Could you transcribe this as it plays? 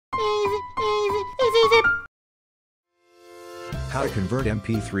ezyZip. How to convert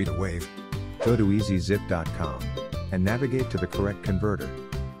MP3 to WAV. Go to ezyZip.com and navigate to the correct converter.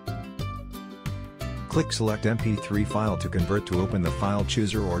 Click Select MP3 file to convert to open the file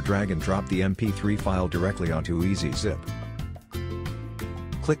chooser or drag and drop the MP3 file directly onto ezyZip.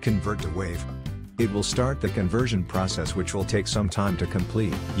 Click Convert to WAV. It will start the conversion process, which will take some time to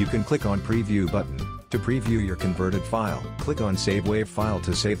complete. You can click on Preview button to preview your converted file. Click on Save WAV File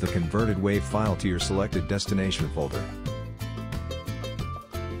to save the converted WAV file to your selected destination folder.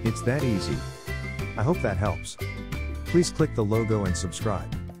 It's that easy. I hope that helps. Please click the logo and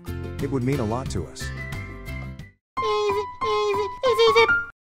subscribe. It would mean a lot to us.